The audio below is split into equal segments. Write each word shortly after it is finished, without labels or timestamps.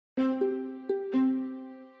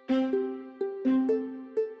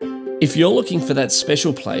If you're looking for that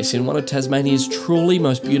special place in one of Tasmania's truly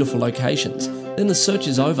most beautiful locations, then the search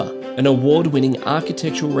is over. An award-winning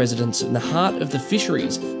architectural residence in the heart of the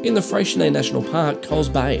fisheries in the Freycinet National Park, Coles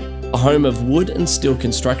Bay, a home of wood and steel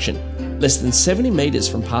construction, less than 70 metres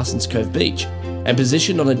from Parsons Cove Beach, and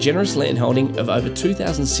positioned on a generous landholding of over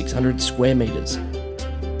 2,600 square metres.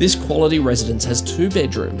 This quality residence has 2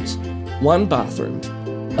 bedrooms, 1 bathroom,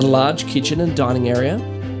 a large kitchen and dining area,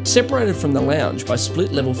 separated from the lounge by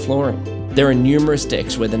split-level flooring. There are numerous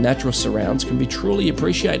decks where the natural surrounds can be truly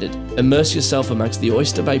appreciated. Immerse yourself amongst the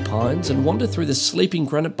Oyster Bay pines and wander through the sleeping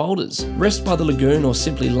granite boulders. Rest by the lagoon or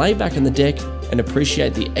simply lay back on the deck and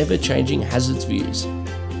appreciate the ever-changing hazards views.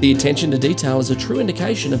 The attention to detail is a true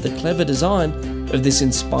indication of the clever design of this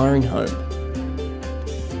inspiring home.